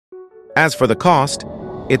As for the cost,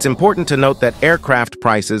 it's important to note that aircraft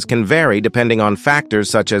prices can vary depending on factors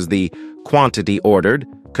such as the quantity ordered,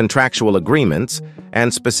 contractual agreements,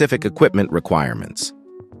 and specific equipment requirements.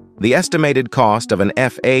 The estimated cost of an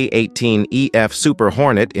FA-18EF Super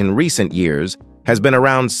Hornet in recent years has been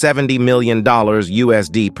around $70 million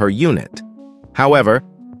USD per unit. However,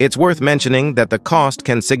 it's worth mentioning that the cost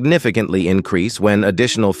can significantly increase when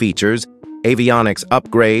additional features, avionics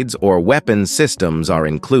upgrades, or weapons systems are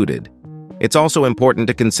included. It's also important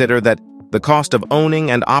to consider that the cost of owning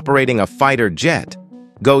and operating a fighter jet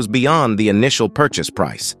goes beyond the initial purchase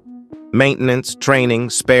price. Maintenance, training,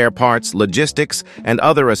 spare parts, logistics, and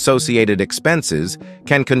other associated expenses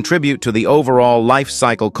can contribute to the overall life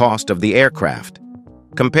cycle cost of the aircraft.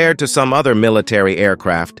 Compared to some other military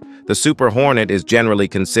aircraft, the Super Hornet is generally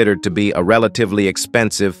considered to be a relatively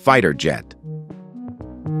expensive fighter jet.